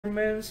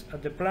measurements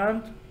at the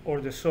plant or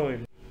the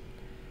soil.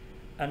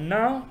 And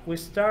now we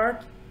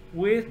start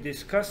with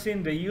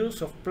discussing the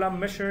use of plant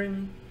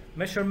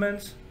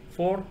measurements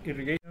for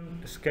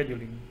irrigation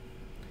scheduling.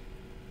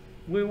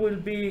 We will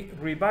be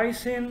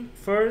revising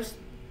first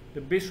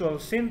the visual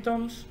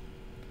symptoms,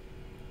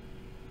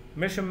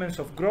 measurements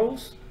of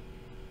growth,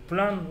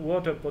 plant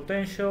water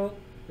potential,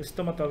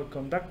 stomatal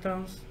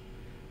conductance,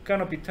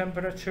 canopy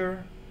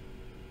temperature,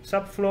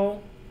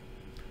 subflow,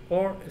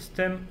 or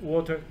stem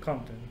water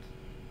content.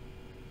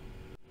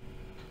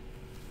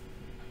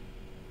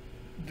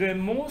 The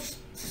most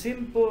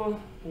simple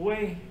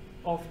way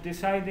of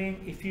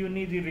deciding if you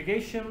need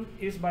irrigation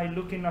is by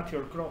looking at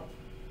your crop.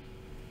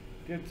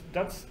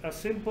 That's as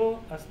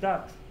simple as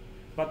that,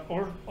 but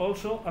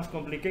also as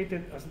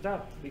complicated as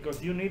that,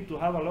 because you need to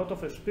have a lot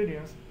of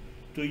experience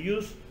to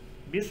use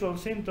visual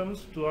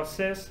symptoms to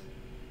assess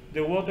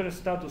the water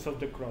status of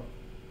the crop.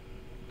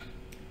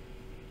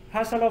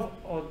 Has a lot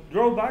of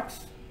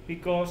drawbacks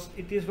because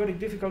it is very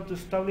difficult to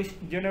establish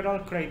general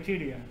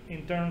criteria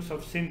in terms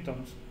of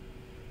symptoms.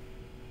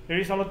 There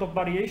is a lot of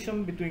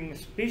variation between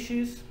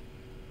species,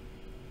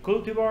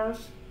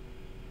 cultivars,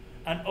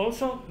 and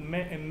also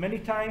many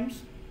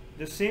times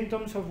the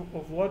symptoms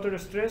of water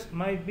stress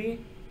might be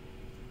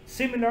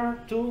similar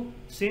to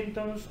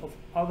symptoms of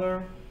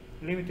other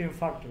limiting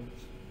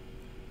factors.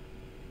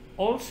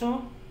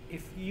 Also,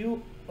 if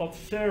you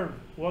observe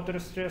water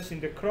stress in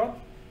the crop,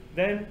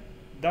 then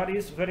that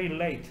is very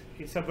late.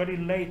 It's a very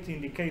late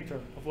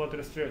indicator of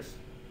water stress.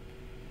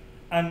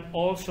 And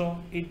also,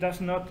 it does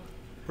not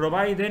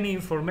provide any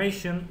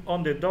information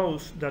on the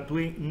dose that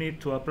we need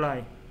to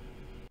apply.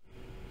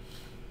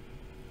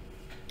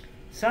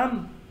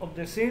 Some of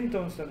the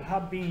symptoms that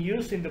have been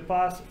used in the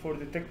past for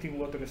detecting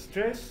water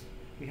stress,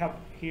 we have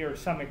here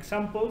some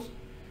examples,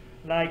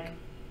 like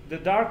the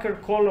darker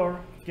color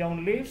of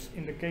young leaves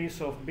in the case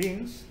of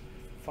beans,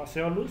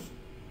 Phaseolus.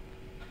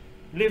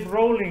 Leaf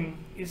rolling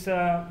is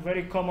a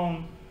very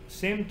common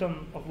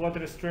symptom of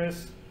water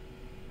stress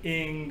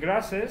in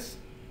grasses.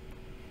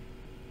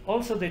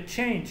 Also, the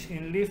change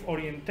in leaf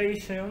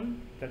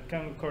orientation that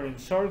can occur in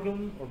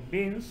sorghum or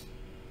beans,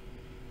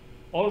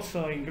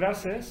 also in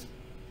grasses.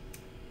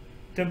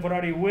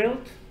 Temporary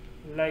wilt,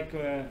 like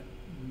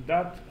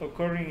that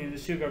occurring in the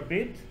sugar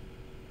beet.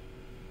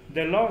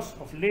 The loss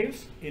of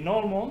leaves in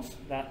almonds,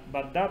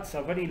 but that's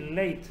a very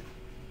late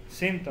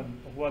symptom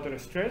of water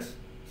stress,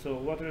 so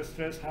water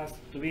stress has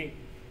to be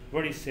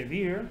very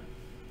severe.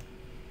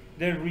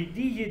 The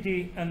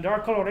rigidity and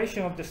dark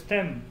coloration of the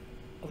stem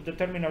of the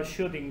terminal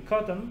shoot in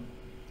cotton,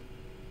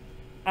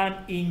 and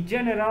in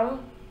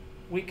general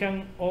we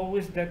can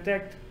always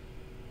detect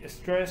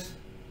stress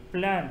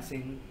plants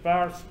in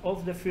parts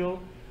of the field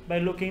by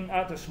looking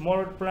at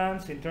smaller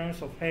plants in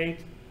terms of height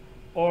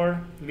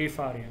or leaf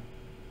area.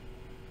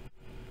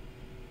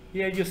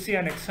 Here you see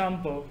an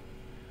example,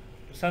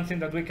 something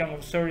that we can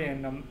observe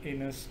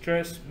in a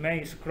stressed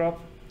maize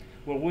crop,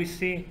 where we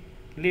see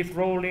leaf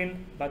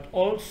rolling, but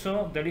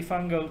also the leaf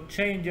angle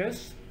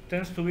changes,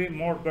 tends to be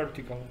more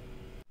vertical.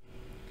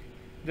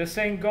 The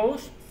same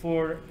goes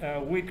for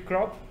wheat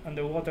crop and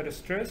the water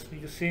stress.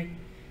 You see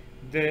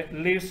the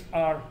leaves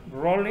are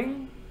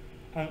rolling,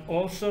 and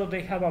also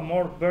they have a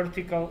more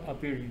vertical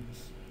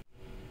appearance.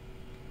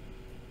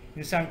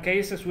 In some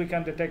cases we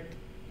can detect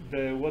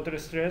the water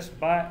stress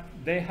by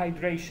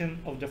dehydration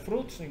of the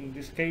fruits, in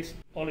this case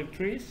olive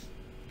trees.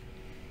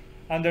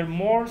 Under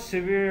more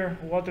severe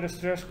water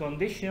stress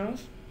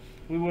conditions,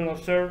 we will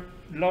observe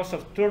loss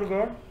of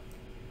turgor,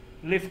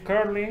 leaf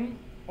curling,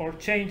 or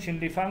change in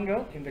leaf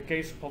angle in the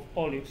case of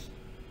olives.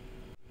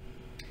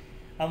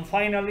 And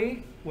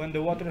finally, when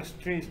the water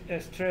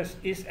stress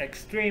is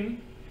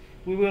extreme,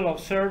 we will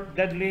observe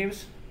dead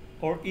leaves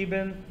or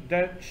even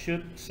dead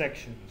shoot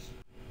sections.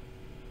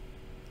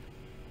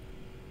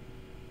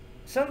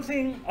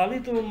 Something a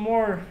little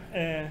more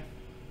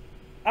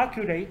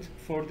accurate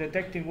for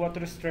detecting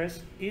water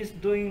stress is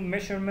doing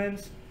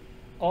measurements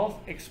of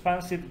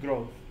expansive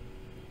growth.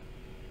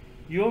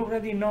 You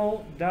already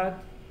know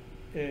that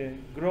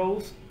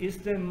growth is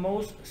the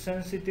most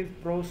sensitive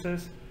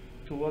process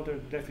to water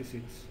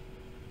deficits,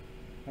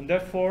 and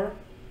therefore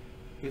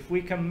if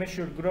we can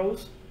measure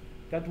growth,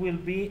 that will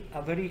be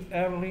a very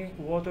early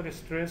water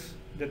stress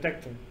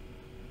detector.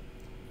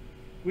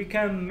 We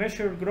can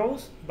measure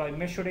growth by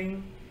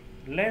measuring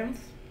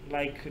length,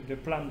 like the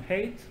plant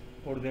height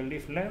or the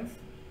leaf length.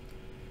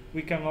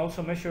 We can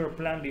also measure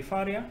plant leaf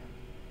area.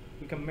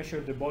 We can measure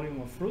the volume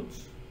of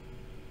fruits.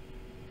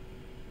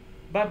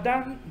 But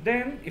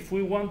then if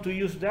we want to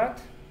use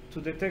that to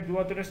detect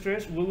water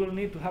stress, we will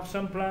need to have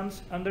some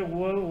plants under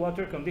well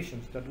water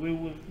conditions that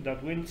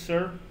will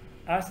serve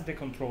as the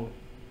control.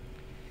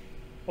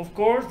 Of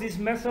course, this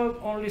method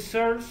only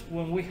serves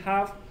when we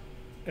have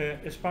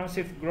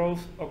expansive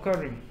growth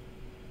occurring.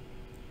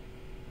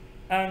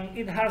 And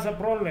it has a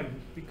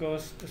problem,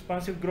 because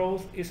expansive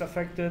growth is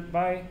affected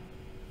by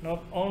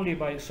not only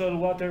by soil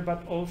water,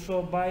 but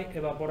also by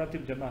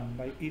evaporative demand,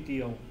 by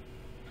ETO,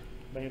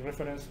 by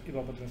reference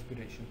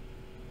evapotranspiration.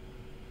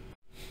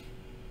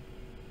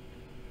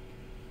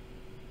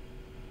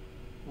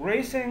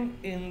 Raising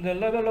in the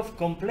level of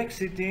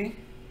complexity,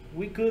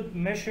 we could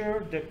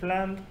measure the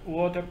plant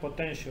water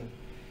potential.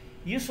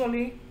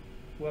 Usually,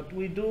 what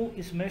we do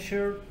is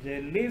measure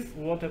the leaf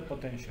water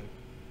potential.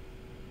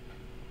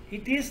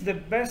 It is the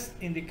best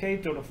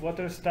indicator of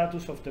water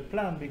status of the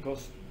plant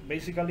because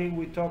basically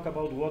we talk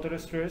about water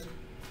stress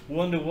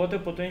when the water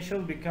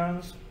potential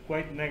becomes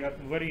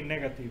very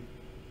negative.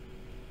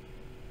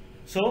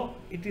 So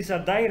it is a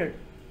direct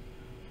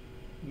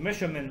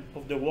measurement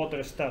of the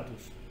water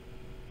status.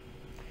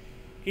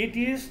 It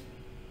is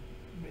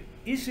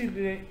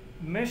easily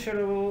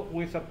measurable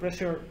with a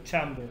pressure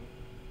chamber,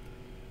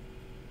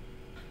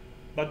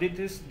 but it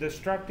is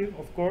destructive,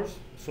 of course,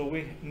 so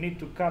we need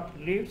to cut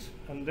leaves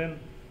and then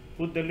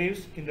put the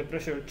leaves in the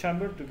pressure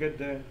chamber to get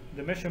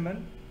the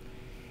measurement.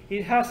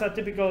 It has a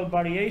typical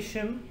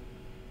variation,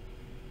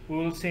 we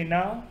will see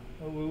now,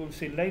 or we will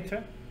see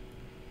later,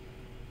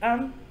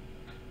 and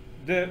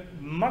the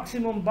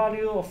maximum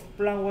value of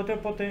plant water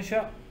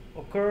potential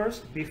occurs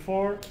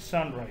before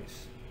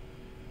sunrise,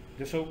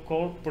 the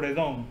so-called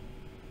pre-dawn.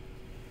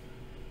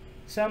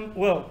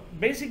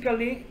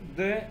 Basically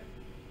the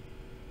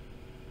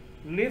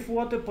leaf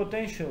water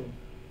potential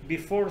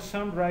before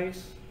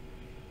sunrise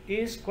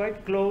is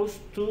quite close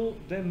to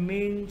the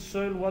mean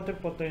soil water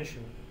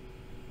potential.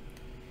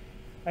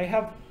 I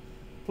have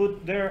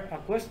put there a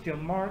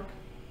question mark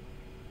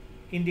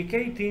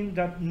indicating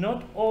that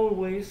not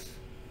always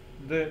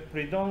the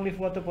pre-dawn leaf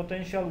water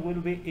potential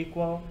will be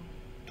equal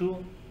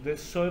to the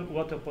soil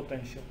water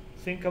potential.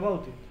 Think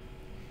about it.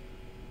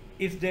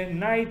 If the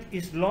night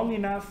is long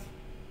enough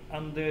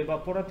and the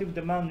evaporative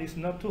demand is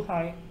not too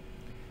high,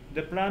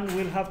 the plant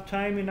will have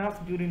time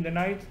enough during the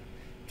night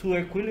to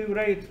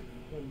equilibrate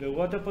the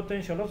water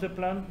potential of the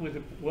plant with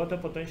the water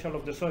potential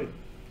of the soil.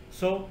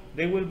 So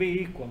they will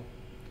be equal.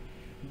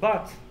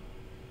 But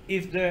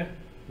if the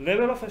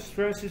level of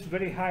stress is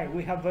very high,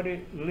 we have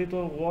very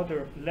little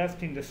water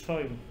left in the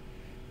soil,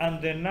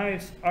 and the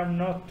nights are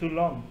not too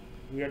long,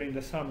 we are in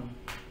the summer,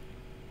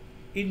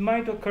 it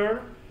might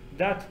occur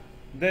that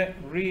the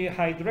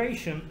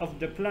rehydration of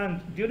the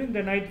plant during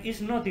the night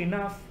is not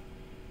enough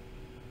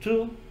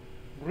to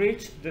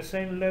reach the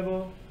same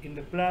level in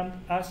the plant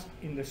as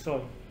in the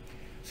soil.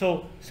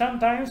 So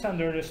sometimes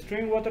under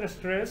extreme water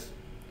stress,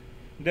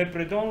 the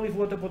pre-dawn leaf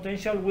water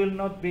potential will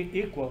not be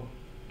equal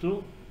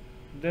to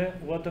the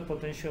water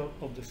potential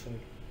of the soil.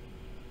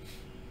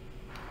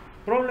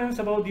 Problems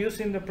about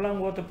using the plant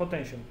water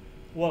potential.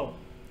 Well,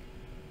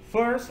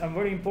 first and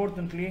very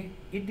importantly,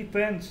 it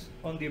depends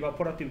on the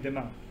evaporative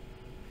demand.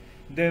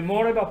 The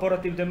more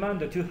evaporative demand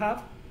that you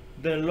have,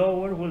 the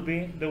lower will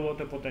be the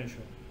water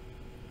potential.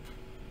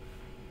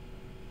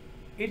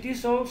 It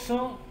is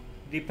also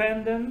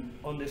dependent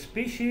on the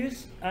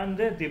species and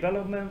the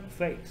development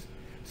phase.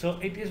 So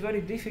it is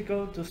very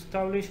difficult to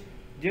establish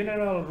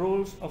general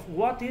rules of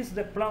what is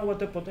the plant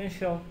water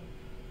potential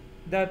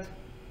that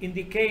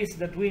indicates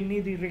that we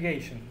need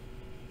irrigation.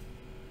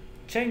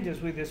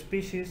 Changes with the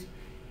species,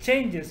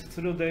 changes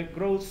through the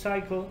growth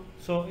cycle,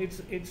 so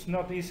it's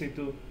not easy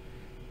to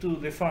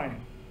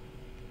define.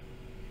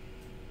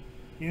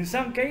 In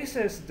some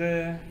cases,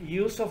 the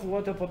use of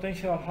water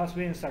potential has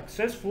been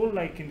successful,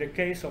 like in the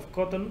case of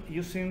cotton,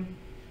 using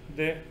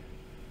the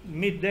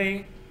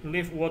midday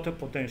leaf water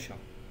potential.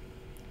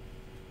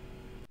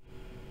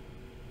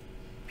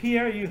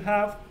 Here you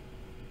have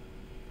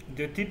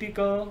the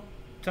typical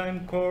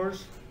time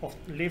course of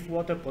leaf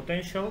water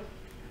potential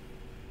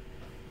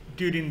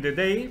during the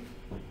day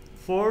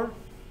for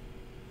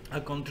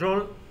a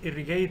controlled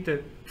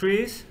irrigated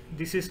trees.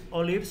 This is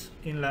olives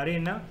in La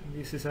Arena.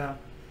 This is a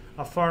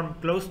farm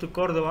close to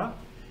Cordoba,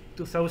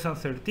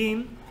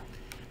 2013.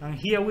 And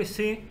here we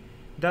see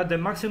that the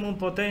maximum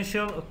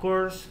potential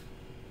occurs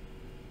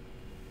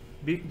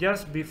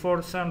just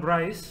before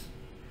sunrise,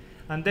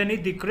 and then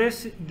it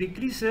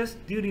decreases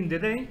during the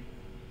day,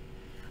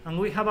 and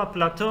we have a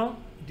plateau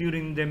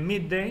during the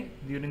midday,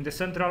 during the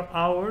central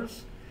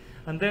hours,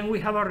 and then we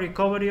have a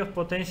recovery of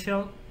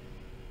potential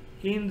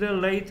in the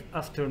late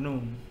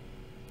afternoon.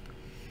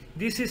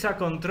 This is a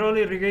controlled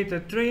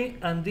irrigated tree,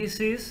 and this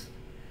is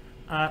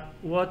a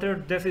water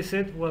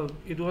deficit. Well,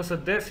 it was a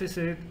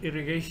deficit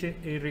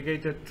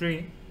irrigated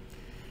tree.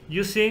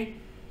 You see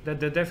that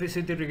the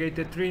deficit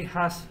irrigated tree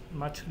has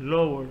much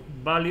lower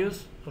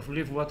values of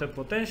leaf water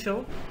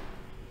potential,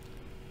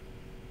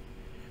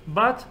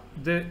 but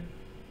the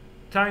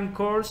time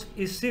course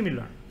is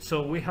similar.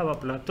 So we have a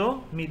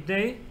plateau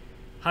midday,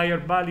 higher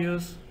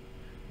values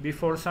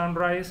before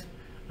sunrise,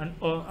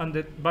 and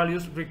the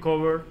values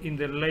recover in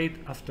the late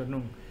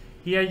afternoon.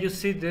 Here you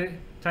see the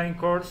time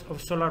course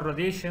of solar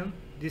radiation.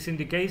 This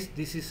indicates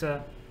this is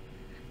a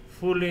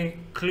fully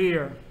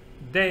clear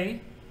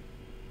day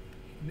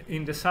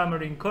in the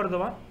summer in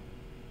Cordoba.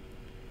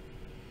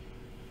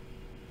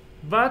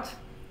 But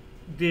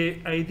the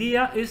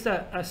idea is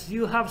that as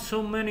you have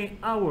so many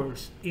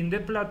hours in the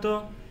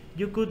plateau,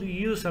 you could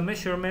use a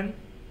measurement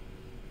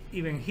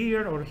even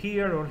here or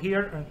here or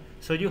here, and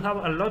so you have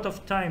a lot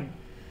of time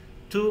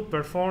to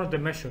perform the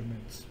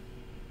measurements.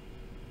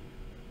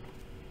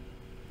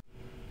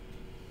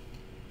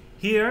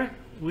 Here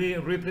we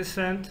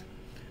represent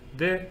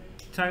the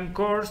time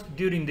course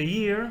during the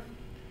year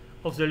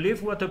of the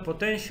leaf water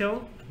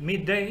potential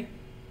midday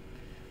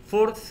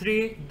for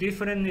 3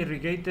 different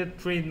irrigated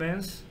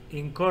treatments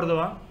in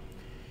Cordoba.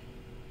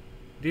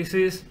 This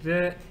is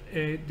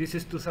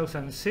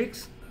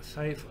 2006,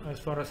 as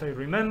far as I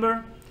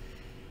remember.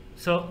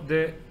 So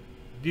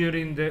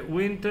during the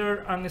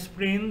winter and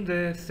spring,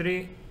 the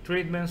 3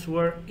 treatments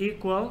were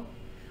equal,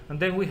 and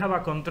then we have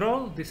a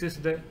control. This is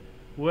the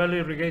well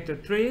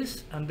irrigated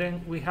trees, and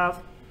then we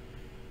have,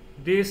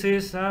 this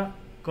is a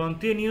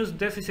continuous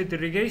deficit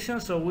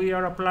irrigation, so we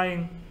are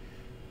applying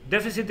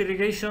deficit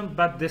irrigation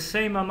but the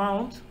same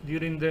amount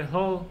during the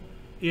whole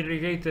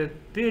irrigated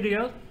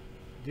period.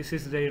 This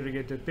is the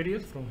irrigated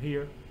period from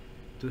here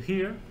to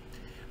here,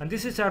 and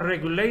this is a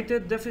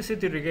regulated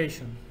deficit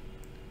irrigation.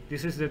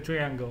 This is the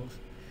triangles.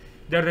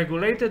 The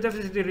regulated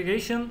deficit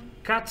irrigation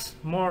cuts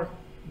more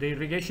the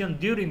irrigation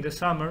during the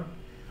summer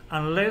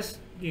and less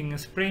in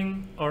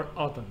spring or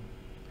autumn.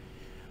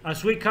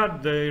 As we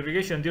cut the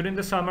irrigation during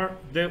the summer,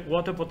 the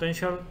water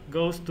potential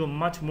goes to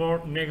much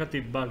more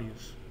negative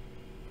values.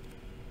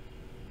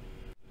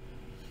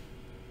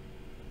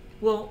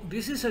 Well,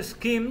 this is a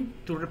scheme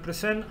to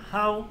represent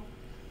how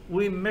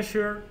we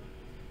measure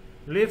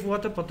leaf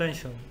water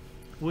potential.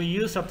 We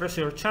use a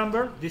pressure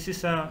chamber. This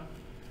is a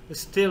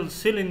steel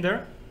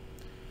cylinder,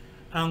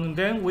 and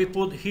then we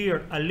put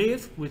here a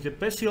leaf with the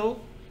peciole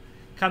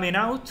coming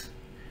out,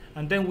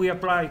 and then we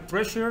apply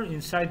pressure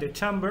inside the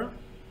chamber,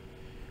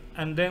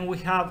 and then we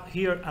have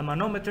here a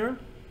manometer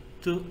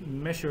to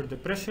measure the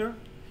pressure,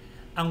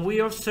 and we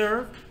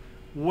observe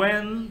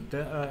when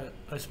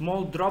a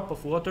small drop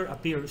of water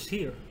appears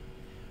here.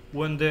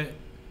 When the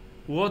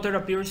water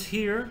appears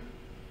here,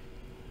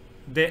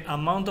 the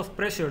amount of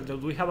pressure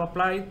that we have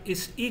applied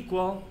is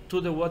equal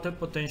to the water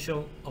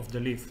potential of the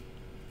leaf.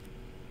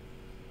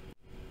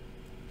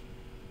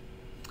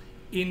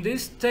 In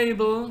this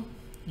table,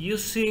 you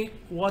see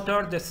what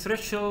are the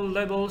threshold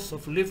levels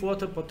of leaf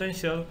water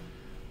potential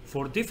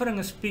for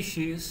different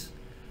species,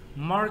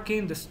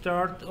 marking the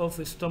start of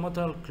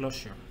stomatal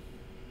closure.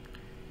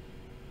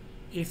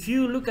 If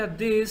you look at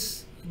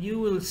this, you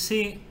will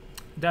see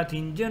that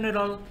in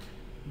general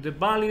the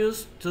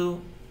values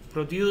to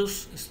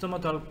produce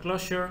stomatal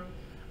closure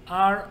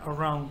are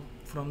around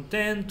from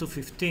 10 to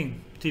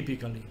 15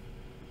 typically.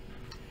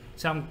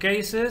 Some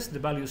cases the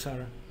values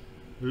are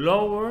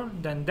lower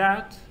than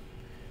that,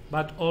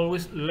 but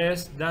always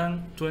less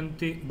than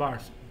 20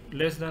 bars,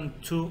 less than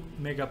 2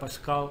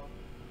 megapascal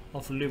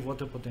of leaf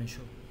water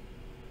potential.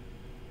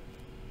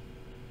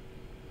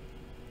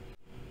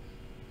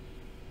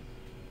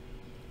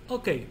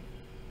 Okay.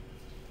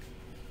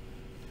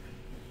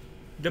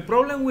 The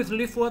problem with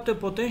leaf water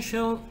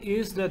potential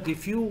is that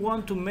if you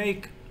want to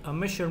make a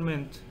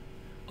measurement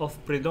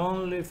of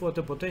pre-dawn leaf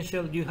water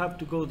potential, you have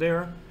to go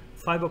there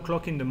 5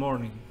 o'clock in the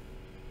morning,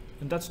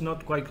 and that's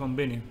not quite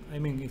convenient. I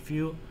mean, if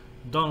you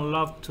don't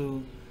love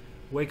to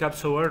wake up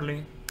so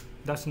early,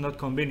 that's not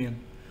convenient.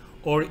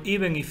 Or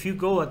even if you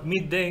go at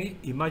midday,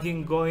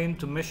 imagine going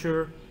to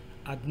measure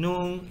at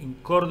noon in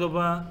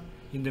Cordoba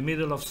in the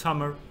middle of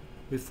summer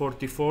with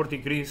 44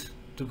 degrees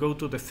to go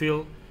to the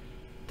field,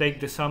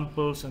 take the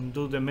samples and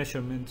do the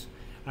measurements,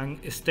 and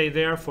stay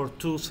there for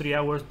 2-3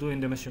 hours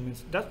doing the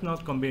measurements. That's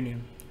not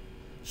convenient.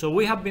 So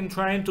we have been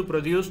trying to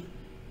produce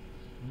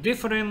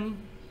different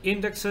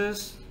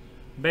indexes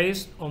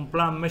based on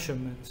plant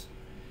measurements,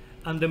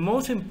 and the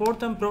most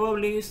important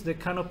probably is the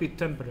canopy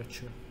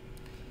temperature.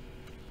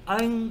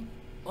 I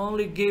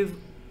only give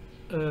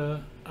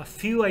a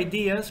few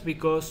ideas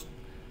because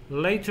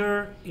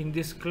later in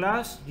this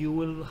class you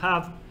will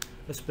have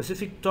a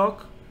specific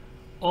talk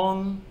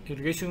on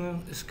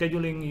irrigation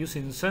scheduling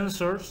using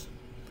sensors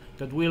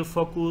that will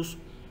focus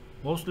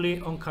mostly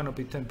on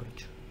canopy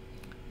temperature.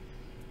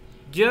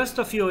 Just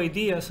a few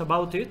ideas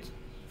about it.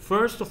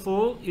 First of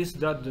all is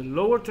that the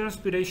lower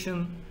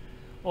transpiration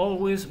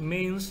always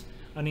means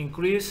an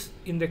increase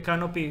in the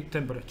canopy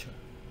temperature.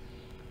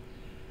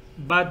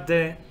 But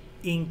the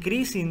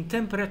increase in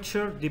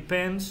temperature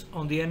depends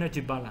on the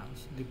energy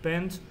balance,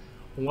 depends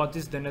on what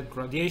is the net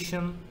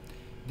radiation,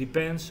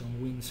 depends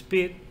on wind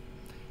speed,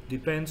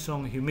 depends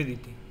on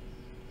humidity.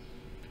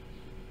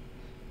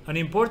 An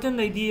important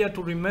idea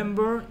to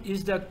remember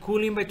is that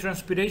cooling by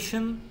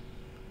transpiration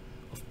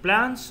of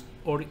plants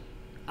or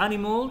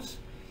animals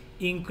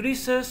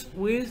increases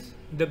with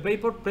the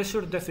vapor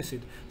pressure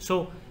deficit.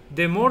 So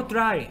the more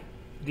dry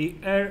the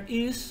air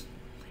is,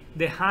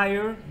 the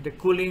higher the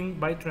cooling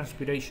by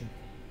transpiration.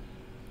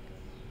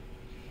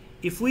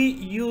 If we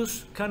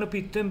use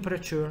canopy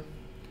temperature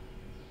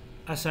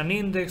as an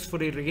index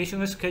for irrigation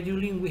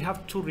scheduling, we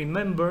have to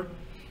remember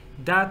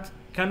that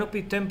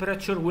canopy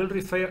temperature will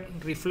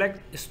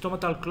reflect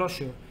stomatal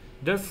closure.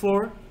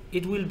 Therefore,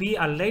 it will be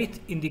a late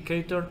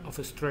indicator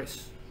of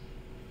stress.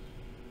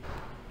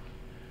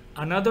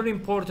 Another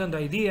important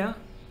idea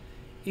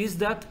is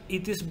that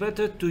it is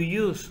better to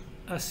use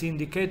as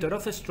indicator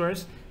of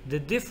stress the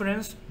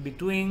difference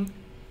between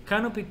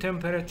canopy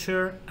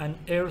temperature and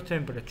air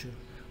temperature,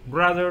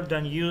 rather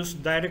than use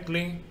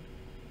directly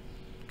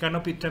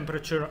canopy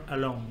temperature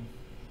alone.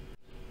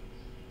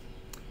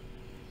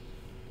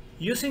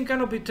 Using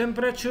canopy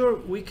temperature,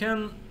 we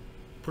can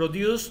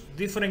produce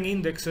different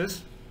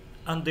indexes,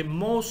 and the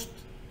most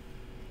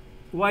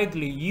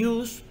widely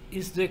used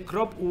is the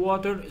crop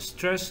water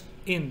stress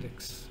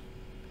index,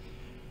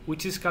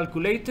 which is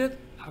calculated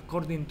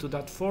according to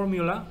that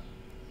formula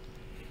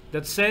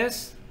that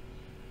says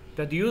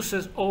that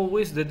uses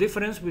always the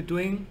difference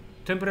between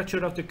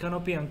temperature of the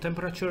canopy and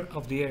temperature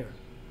of the air.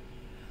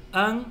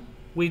 And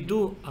we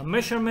do a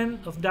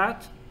measurement of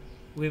that.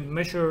 We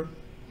measure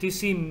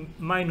Tc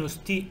minus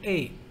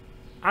Ta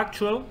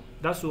actual,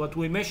 that's what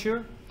we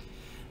measure,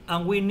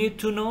 and we need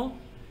to know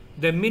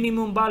the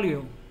minimum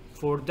value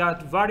for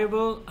that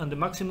variable and the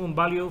maximum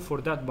value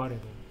for that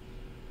variable.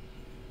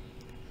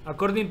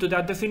 According to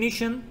that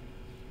definition,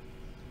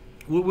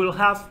 we will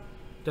have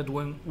that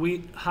when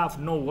we have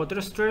no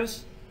water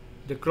stress,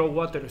 the crop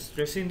water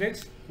stress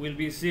index will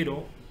be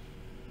 0,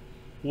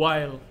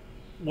 while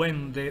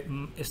when the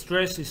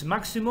stress is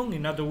maximum,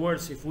 in other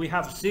words, if we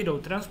have 0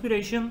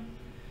 transpiration,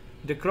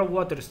 the crop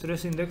water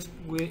stress index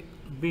will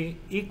be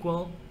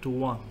equal to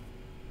 1.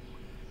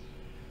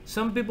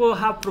 Some people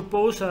have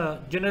proposed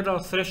a general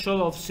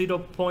threshold of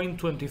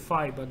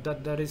 0.25,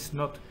 but that is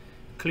not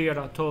clear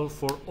at all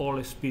for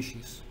all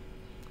species.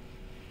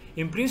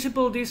 In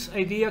principle, this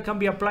idea can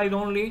be applied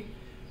only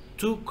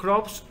to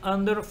crops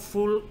under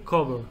full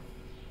cover.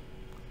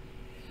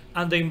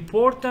 And the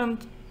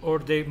important or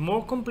the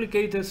more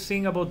complicated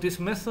thing about this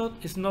method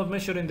is not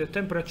measuring the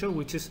temperature,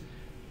 which is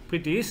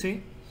pretty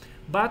easy,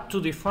 but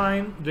to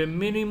define the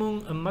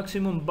minimum and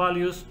maximum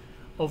values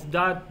of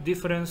that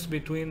difference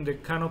between the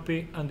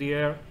canopy and the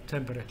air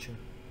temperature.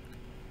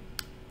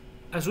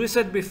 As we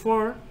said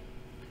before,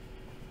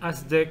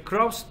 as the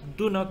crops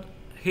do not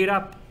heat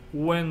up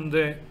when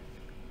the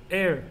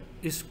air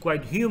is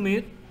quite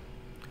humid,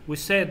 we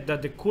said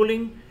that the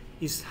cooling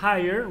is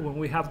higher when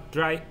we have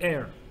dry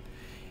air.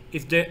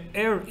 If the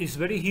air is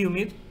very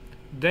humid,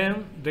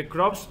 then the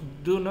crops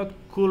do not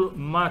cool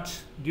much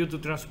due to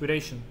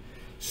transpiration.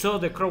 So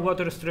the crop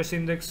water stress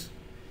index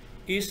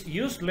is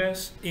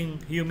useless in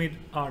humid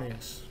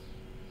areas.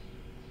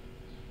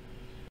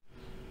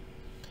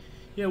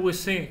 Here we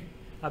see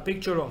a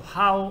picture of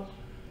how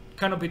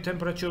canopy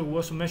temperature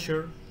was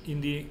measured in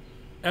the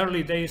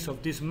early days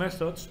of these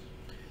methods.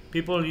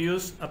 People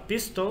used a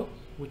pistol,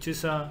 which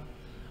is an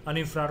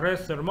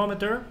infrared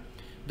thermometer.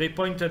 They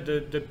pointed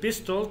the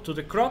pistol to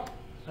the crop,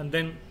 and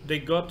then they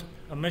got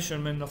a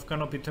measurement of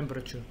canopy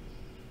temperature.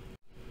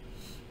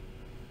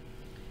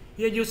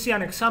 Here you see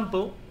an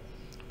example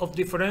of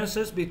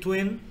differences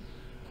between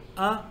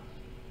a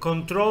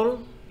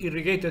control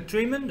irrigated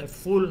treatment, a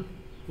full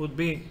would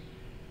be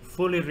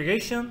full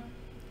irrigation,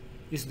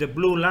 is the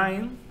blue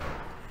line,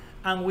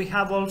 and we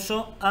have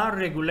also a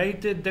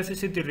regulated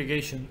deficit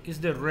irrigation,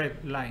 is the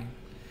red line.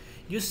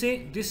 You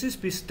see, this is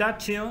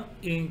pistachio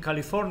in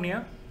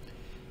California,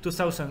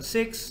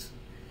 2006,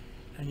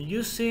 and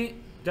you see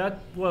that,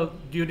 well,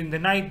 during the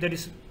night there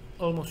is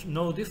almost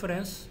no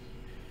difference,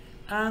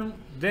 and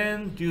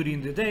then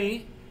during the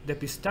day the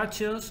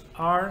pistachios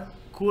are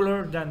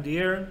cooler than the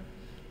air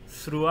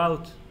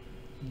throughout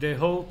the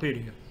whole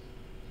period.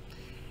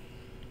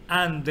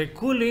 And the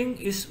cooling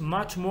is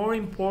much more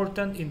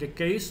important in the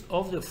case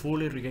of the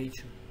full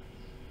irrigation.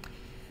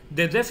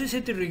 The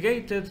deficit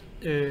irrigated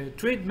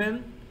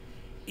treatment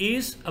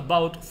is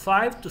about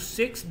 5 to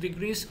 6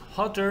 degrees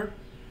hotter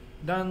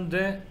than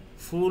the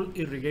full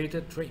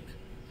irrigated treatment.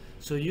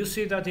 So you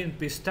see that in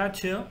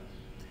pistachio,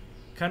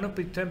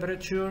 canopy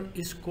temperature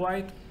is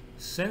quite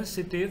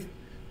sensitive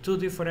to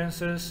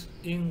differences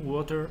in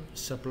water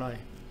supply.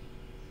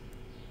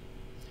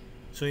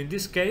 So in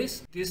this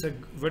case, this is a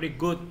very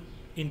good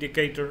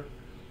indicator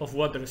of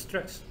water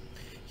stress.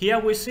 Here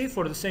we see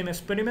for the same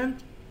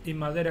experiment in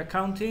Madera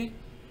County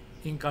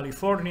in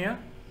California.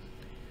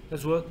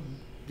 That's what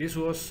this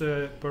was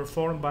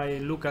performed by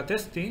Luca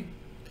Testi.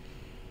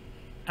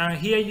 And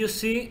here you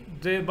see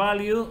the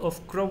value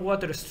of crop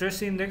water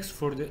stress index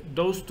for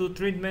those two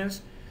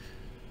treatments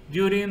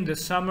during the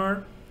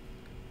summer,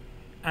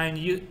 and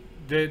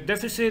the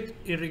deficit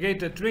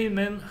irrigated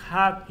treatment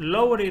had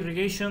lower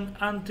irrigation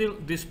until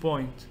this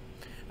point,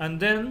 and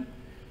then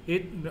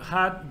it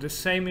had the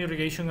same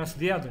irrigation as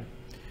the other.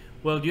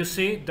 Well, you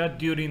see that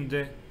during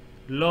the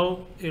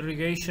low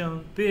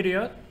irrigation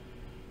period,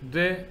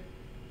 the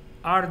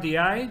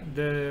RDI,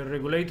 the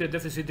regulated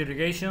deficit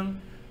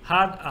irrigation,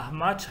 had a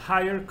much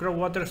higher crop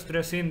water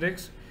stress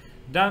index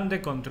than the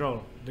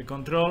control. The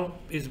control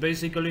is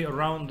basically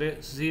around the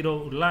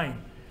 0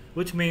 line,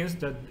 which means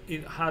that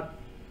it had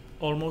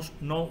almost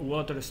no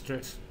water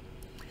stress.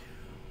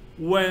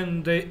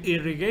 When the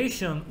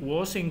irrigation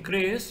was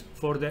increased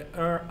for the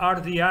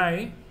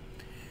RDI,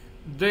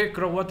 the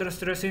crop water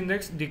stress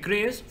index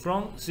decreased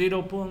from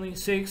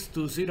 0.6 to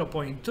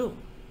 0.2.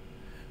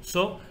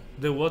 So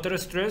the water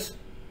stress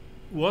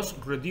was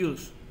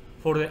reduced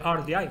for the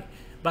RDI.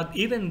 But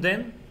even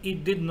then,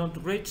 it did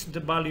not reach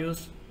the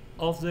values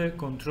of the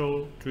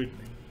control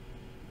treatment.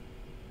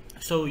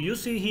 So you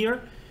see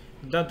here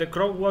that the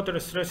crop water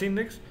stress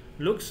index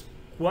looks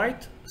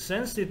quite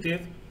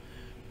sensitive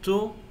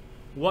to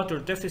water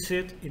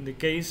deficit in the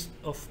case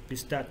of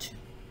pistachio.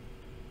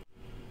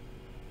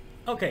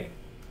 Okay.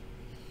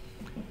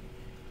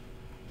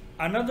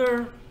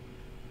 Another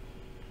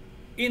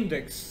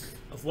index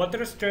of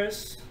water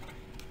stress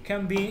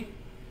can be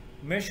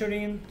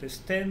measuring the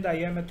stem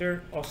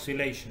diameter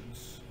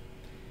oscillations.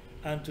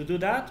 And to do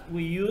that,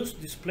 we use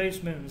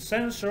displacement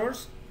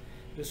sensors,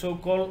 the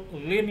so-called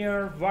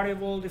linear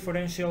variable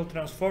differential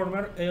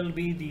transformer,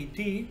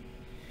 LVDT,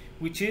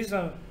 which is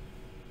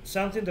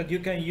something that you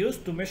can use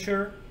to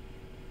measure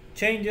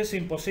changes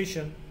in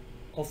position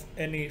of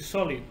any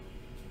solid.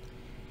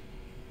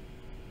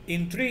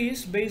 In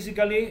trees,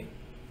 basically,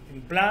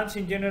 in plants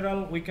in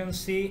general, we can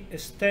see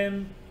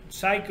stem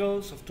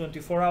cycles of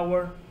 24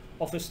 hours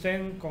of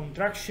stem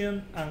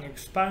contraction and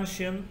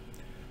expansion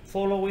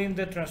following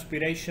the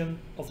transpiration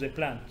of the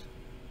plant.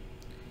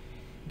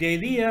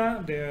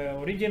 The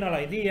original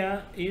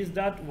idea is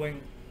that when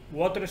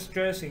water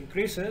stress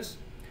increases,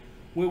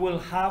 we will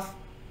have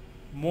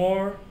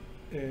more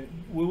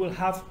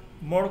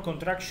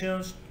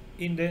contractions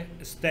in the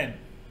stem.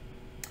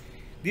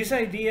 This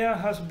idea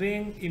has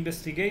been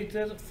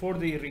investigated for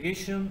the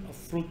irrigation of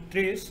fruit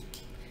trees,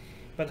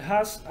 but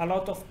has a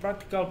lot of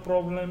practical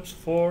problems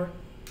for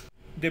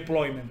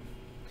deployment.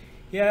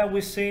 Here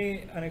we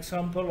see an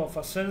example of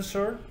a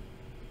sensor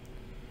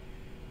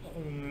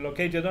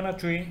located on a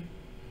tree.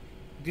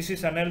 This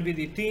is an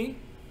LVDT,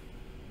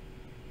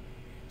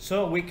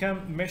 so we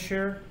can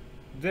measure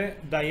the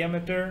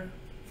diameter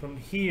from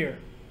here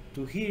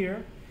to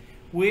here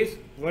with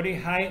very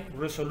high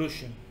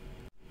resolution.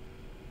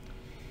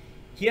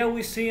 Here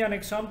we see an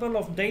example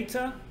of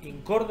data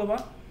in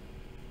Cordoba,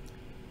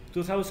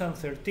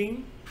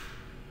 2013,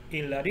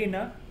 in La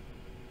Harina,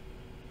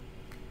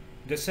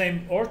 the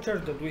same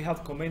orchard that we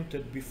have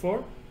commented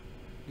before.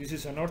 This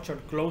is an orchard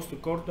close to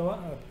Cordoba,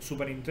 a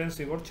super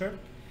intensive orchard.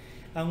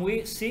 And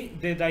we see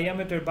the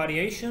diameter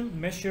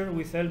variation measured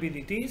with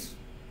LVDTs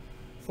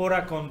for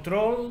a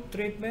control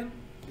treatment.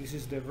 This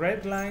is the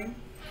red line.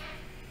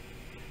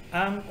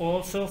 And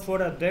also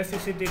for a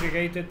deficit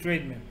irrigated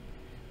treatment.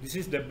 This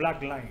is the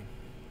black line.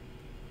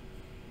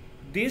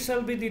 This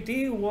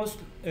LVDT was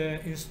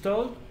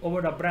installed over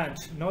a branch,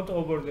 not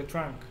over the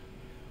trunk.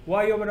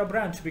 Why over a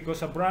branch?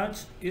 Because a branch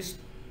is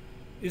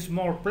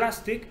more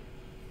plastic,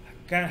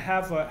 can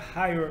have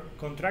higher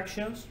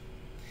contractions,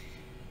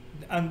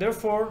 and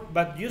therefore,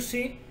 but you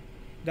see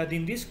that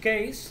in this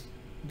case,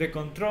 the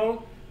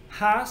control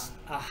has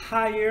a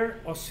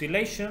higher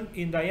oscillation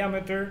in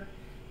diameter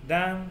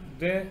than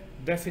the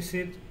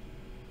deficit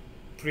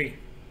tree.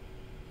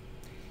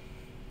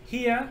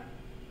 Here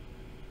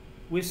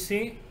we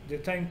see the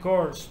time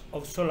course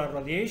of solar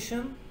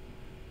radiation,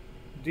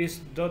 this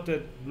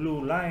dotted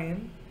blue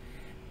line,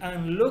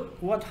 and look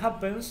what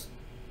happens.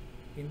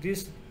 In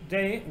this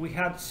day we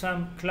had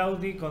some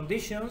cloudy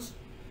conditions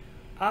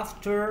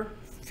after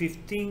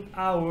 15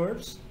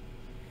 hours,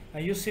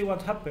 and you see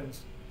what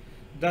happens,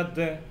 that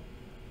the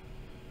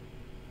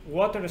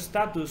water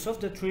status of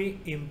the tree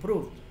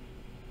improved.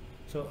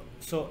 So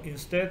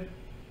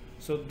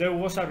there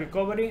was a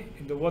recovery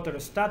in the water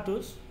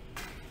status,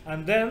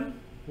 and then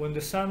when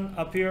the sun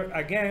appeared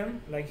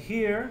again, like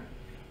here,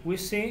 we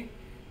see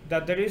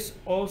that there is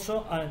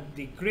also a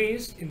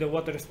decrease in the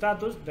water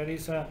status. There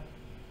is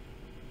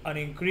an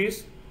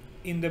increase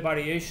in the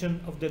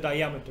variation of the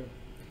diameter.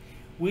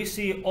 We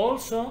see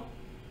also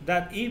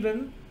that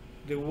even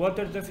the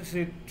water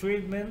deficit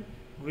treatment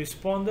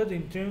responded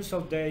in terms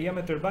of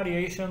diameter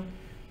variation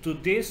to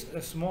this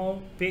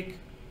small peak,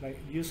 like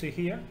you see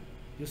here.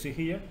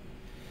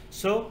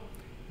 So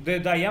the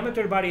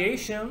diameter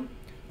variation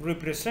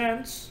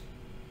represents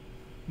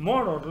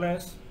more or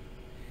less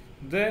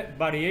the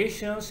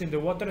variations in the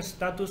water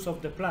status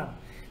of the plant.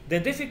 The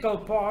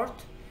difficult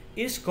part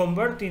is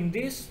converting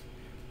this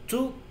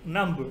to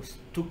numbers,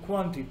 to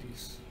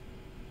quantities,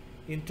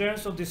 in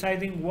terms of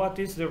deciding what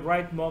is the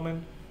right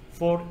moment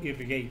for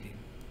irrigating.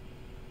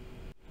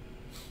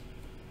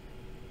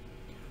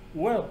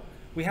 Well,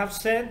 we have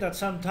said that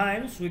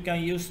sometimes we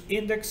can use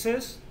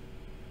indexes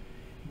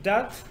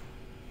that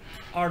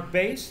are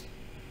based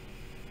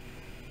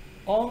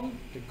on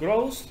the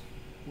growth,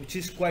 which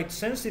is quite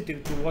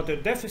sensitive to water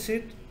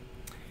deficit,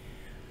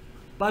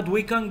 but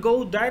we can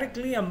go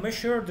directly and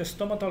measure the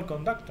stomatal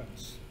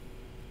conductance.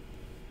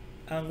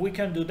 And we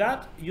can do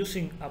that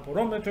using a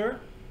porometer,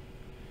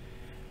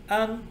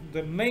 and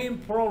the main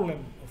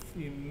problem of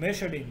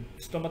measuring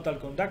stomatal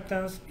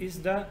conductance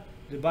is that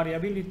the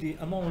variability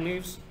among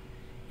leaves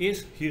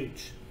is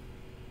huge.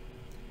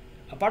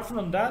 Apart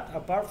from that,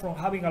 apart from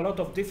having a lot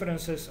of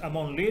differences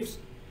among leaves,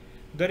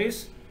 there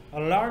is a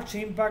large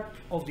impact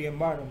of the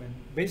environment,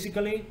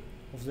 basically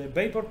of the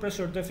vapor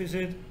pressure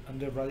deficit and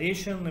the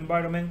radiation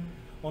environment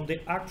on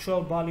the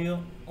actual value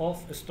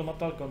of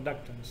stomatal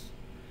conductance.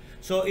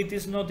 So it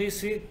is not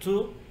easy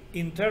to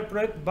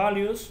interpret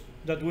values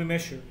that we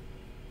measure.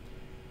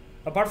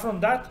 Apart from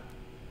that,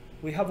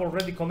 we have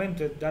already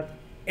commented that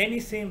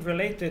anything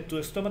related to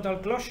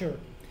stomatal closure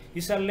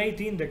is a late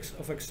index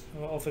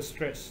of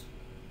stress.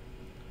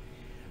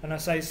 And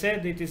as I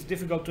said, it is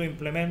difficult to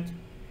implement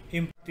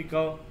in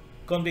practical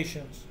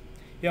conditions.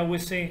 Here we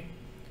see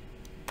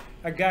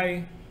a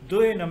guy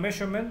doing a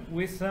measurement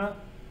with a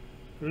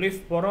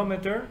leaf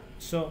porometer.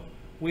 So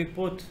we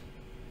put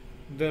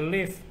the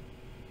leaf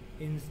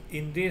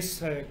in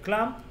this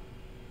clamp,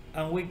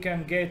 and we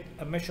can get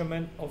a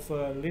measurement of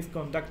leaf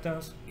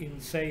conductance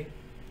in, say,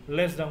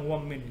 less than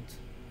 1 minute.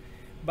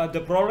 But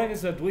the problem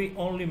is that we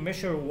only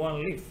measure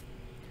one leaf.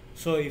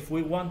 So if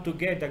we want to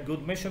get a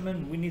good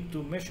measurement, we need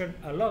to measure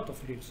a lot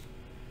of leaves.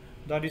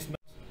 That is not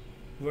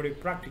very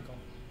practical.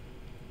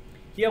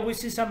 Here we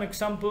see some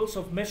examples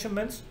of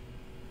measurements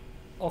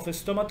of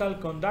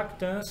stomatal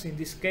conductance, in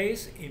this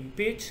case in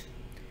pitch,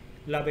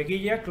 La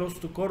Veguilla, close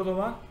to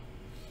Cordoba,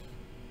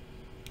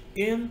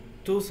 in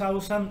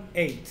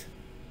 2008.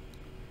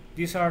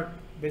 These are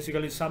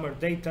basically summer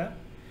data,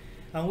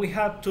 and we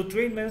had two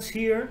treatments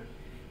here.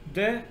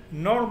 The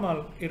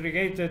normal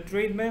irrigated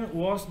treatment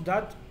was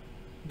that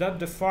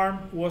the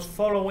farm was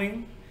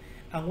following,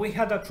 and we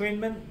had a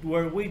treatment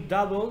where we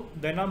doubled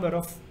the number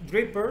of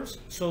drippers,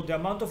 so the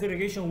amount of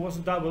irrigation was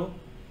double,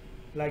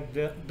 like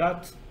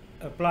that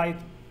applied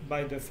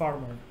by the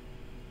farmer.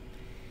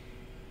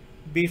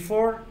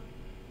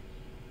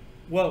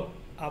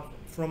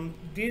 From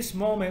this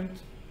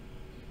moment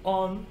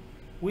on,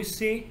 we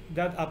see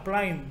that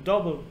applying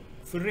double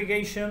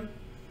irrigation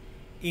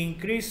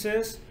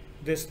increases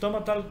the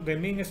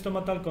mean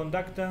stomatal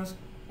conductance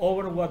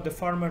over what the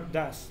farmer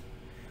does,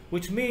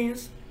 which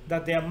means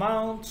that the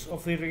amount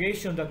of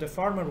irrigation that the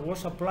farmer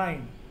was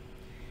applying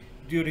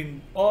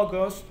during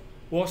August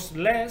was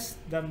less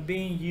than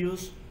being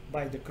used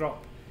by the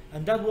crop,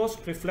 and that was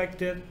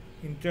reflected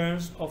in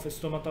terms of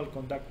stomatal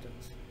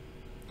conductance.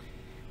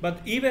 But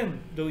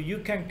even though you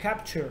can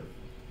capture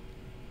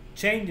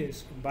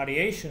changes,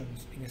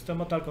 variations in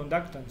stomatal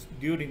conductance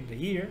during the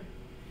year,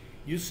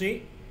 you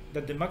see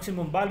that the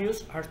maximum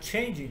values are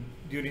changing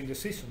during the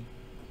season.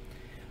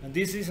 And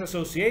this is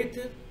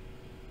associated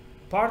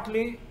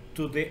partly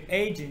to the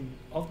aging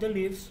of the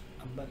leaves,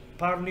 but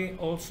partly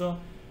also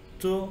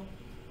to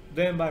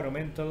the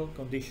environmental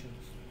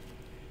conditions.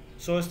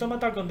 So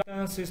stomatal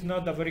conductance is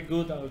not a very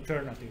good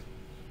alternative.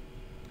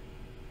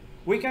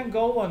 We can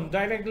go and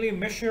directly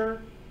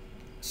measure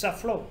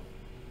subflow,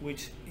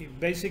 which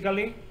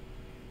basically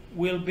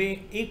will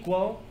be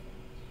equal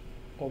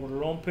over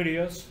long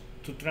periods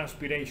to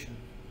transpiration.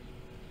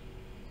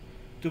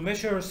 To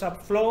measure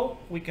subflow,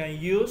 we can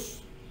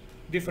use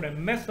different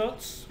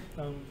methods.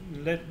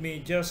 Let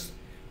me just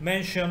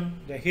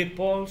mention the heat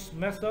pulse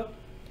method,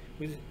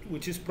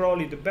 which is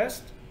probably the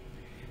best.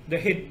 The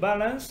heat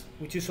balance,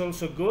 which is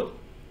also good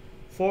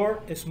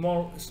for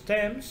small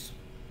stems.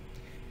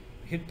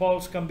 Heat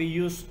pulse can be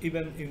used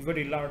even in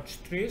very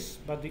large trees,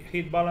 but the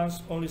heat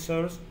balance only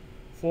serves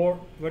for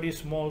very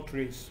small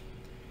trees.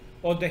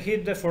 Or the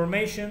heat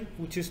deformation,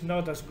 which is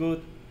not as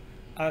good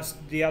as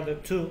the other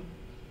two.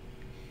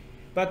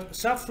 But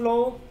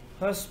subflow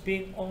has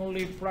been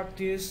only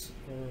practiced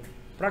or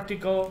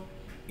practical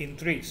in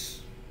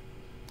trees.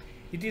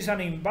 It is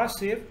an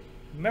invasive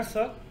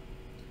method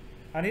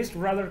and is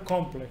rather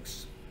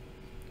complex.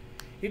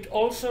 It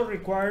also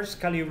requires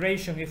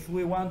calibration if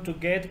we want to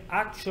get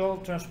actual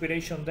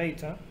transpiration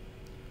data,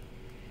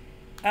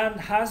 and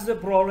has the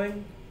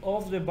problem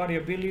of the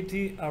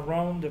variability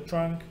around the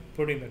trunk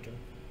perimeter.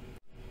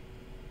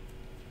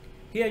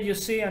 Here you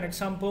see an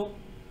example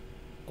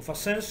of a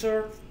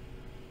sensor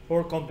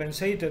for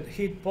compensated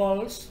heat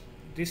pulse.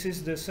 This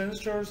is the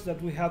sensors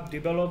that we have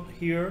developed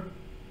here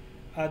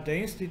at the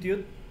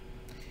Institute.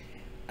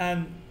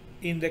 And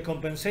in the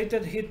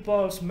compensated heat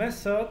pulse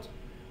method,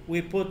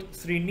 we put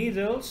 3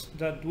 needles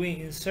that we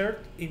insert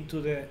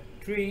into the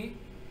tree.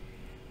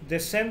 The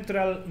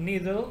central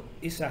needle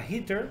is a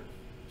heater,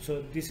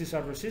 so this is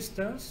a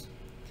resistance.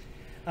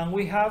 And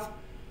we have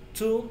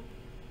 2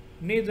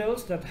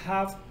 needles that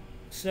have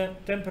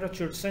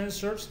temperature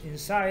sensors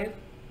inside,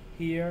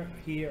 here.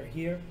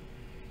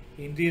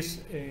 In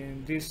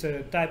this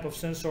type of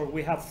sensor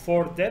we have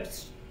 4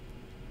 depths,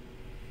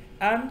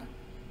 and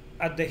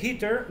at the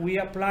heater we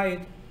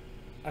applied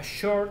a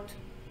short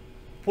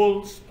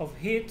pulse of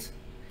heat,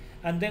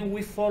 and then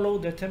we follow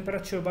the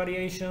temperature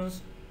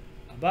variations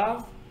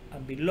above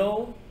and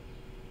below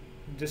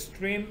the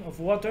stream of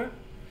water,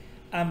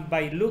 and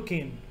by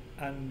looking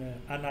and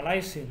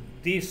analyzing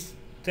these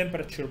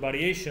temperature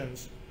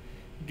variations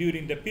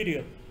during the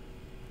period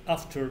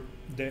after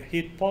the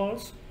heat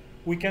pulse,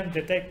 we can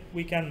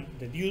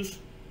deduce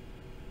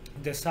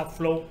the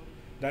subflow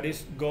that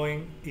is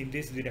going in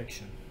this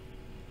direction.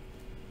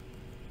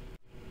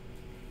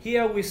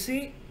 Here we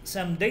see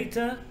some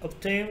data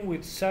obtained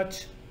with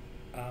such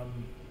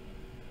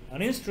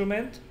an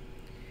instrument.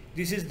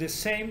 This is the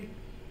same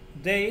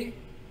day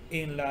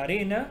in La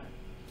Arena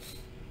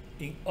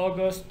in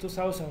August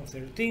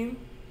 2013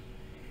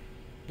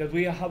 that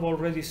we have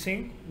already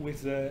seen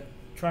with the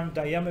trunk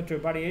diameter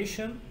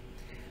variation,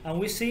 and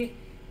we see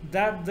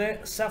that the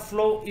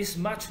subflow is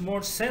much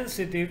more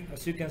sensitive,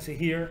 as you can see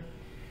here,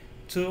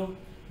 to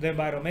the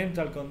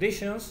environmental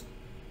conditions.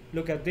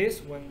 Look at this: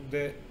 when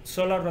the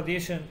solar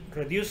radiation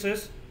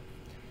reduces,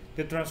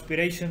 the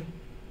transpiration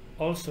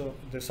also,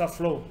 the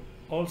subflow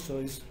also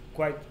is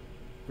quite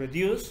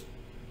reduced.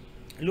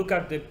 Look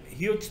at the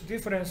huge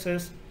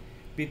differences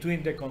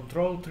between the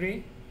control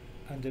tree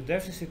and the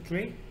deficit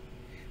tree.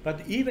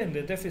 But even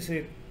the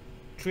deficit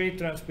tree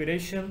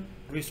transpiration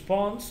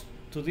responds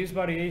to this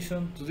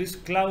variation, to these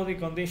cloudy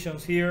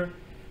conditions here,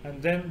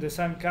 and then the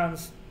sun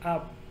comes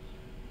up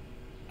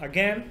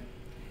again,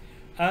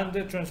 and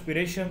the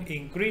transpiration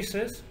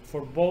increases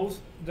for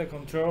both the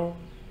control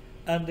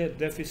and the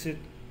deficit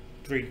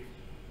tree.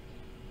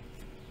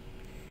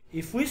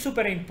 If we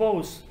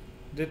superimpose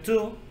the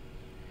two,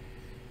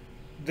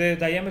 the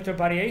diameter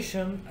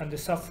variation and the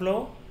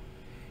subflow,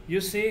 you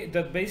see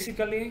that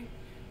basically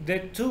the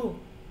two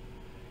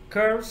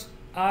curves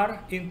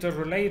are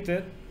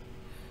interrelated.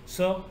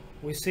 So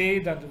we see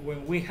that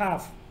when we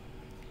have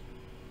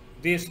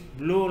this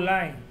blue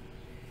line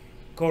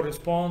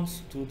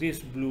corresponds to this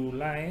blue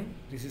line,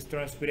 this is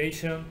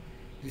transpiration,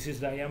 this is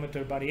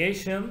diameter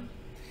variation,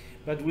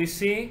 but we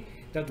see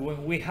that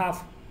when we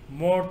have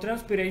more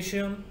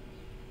transpiration,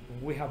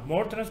 we have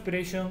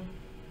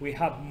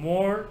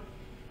more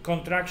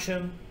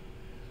contraction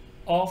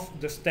of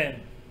the stem.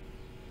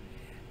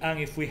 And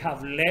if we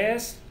have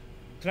less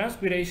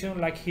transpiration,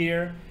 like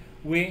here,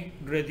 we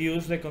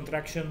reduce the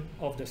contraction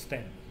of the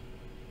stem.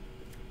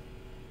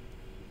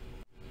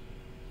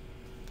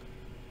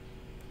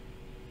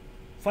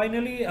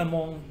 Finally,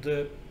 among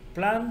the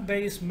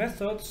plant-based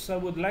methods, I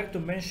would like to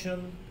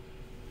mention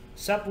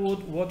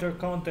sapwood water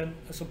content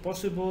as a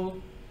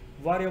possible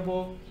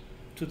variable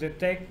to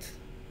detect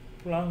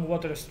plant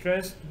water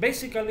stress,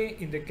 basically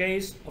in the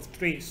case of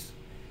trees.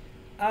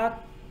 And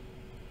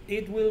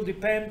it will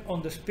depend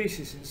on the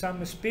species. In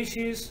some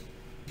species,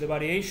 the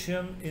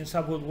variation in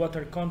sapwood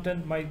water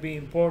content might be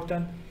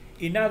important.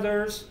 In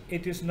others,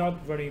 it is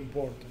not very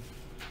important.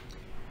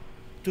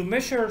 To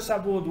measure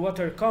sapwood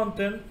water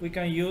content, we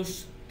can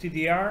use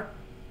TDR,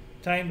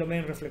 time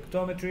domain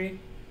reflectometry,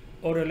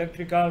 or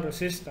electrical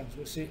resistance,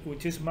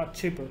 which is much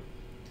cheaper.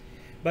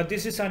 But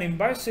this is an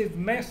invasive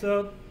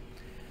method,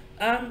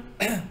 and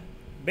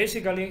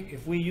basically,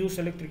 if we use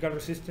electrical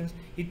resistance,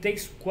 it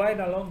takes quite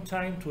a long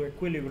time to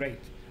equilibrate.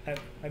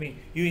 I mean,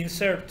 you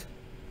insert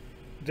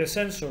the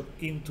sensor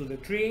into the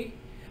tree,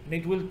 and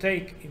it will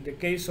take, in the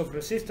case of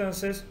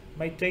resistances,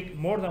 might take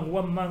more than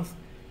 1 month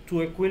to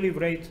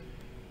equilibrate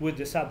with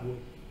the sapwood.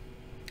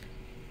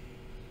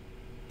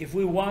 If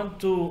we want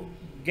to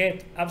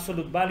get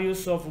absolute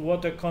values of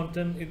water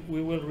content,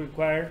 we will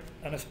require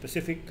a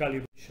specific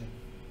calibration.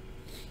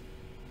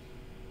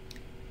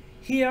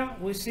 Here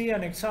we see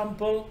an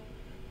example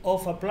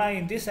of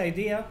applying this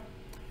idea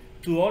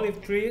to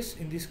olive trees,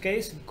 in this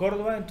case in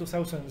Cordoba in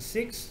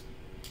 2006,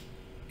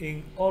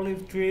 in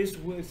olive trees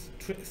with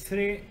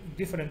 3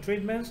 different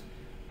treatments: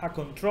 a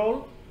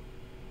control,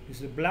 is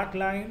the black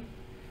line,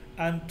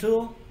 and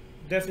 2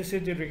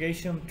 deficit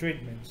irrigation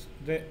treatments,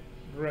 the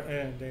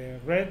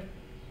red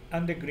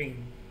and the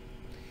green.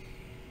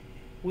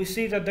 We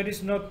see that there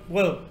is not,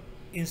 well,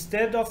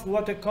 instead of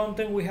water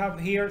content we have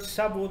here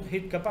sapwood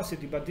heat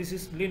capacity, but this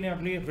is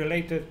linearly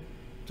related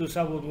to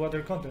sapwood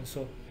water content,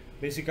 so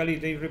basically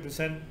they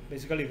represent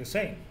basically the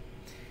same.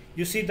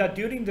 You see that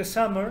during the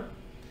summer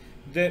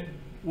the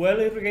well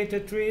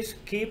irrigated trees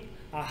keep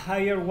a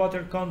higher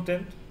water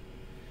content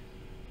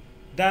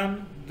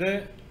than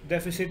the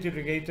deficit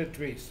irrigated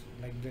trees,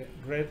 like the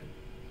red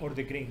or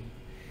the green.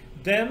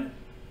 Then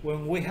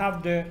when we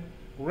have the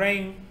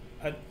rain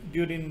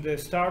during the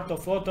start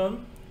of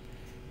autumn,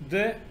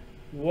 the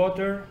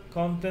water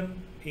content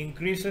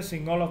increases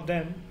in all of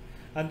them,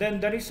 and then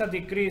there is a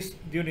decrease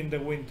during the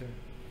winter.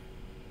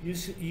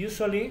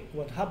 Usually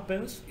what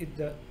happens is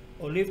that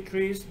olive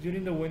trees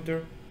during the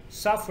winter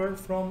suffer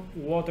from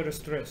water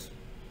stress,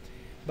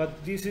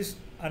 but this is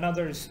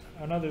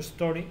another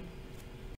story.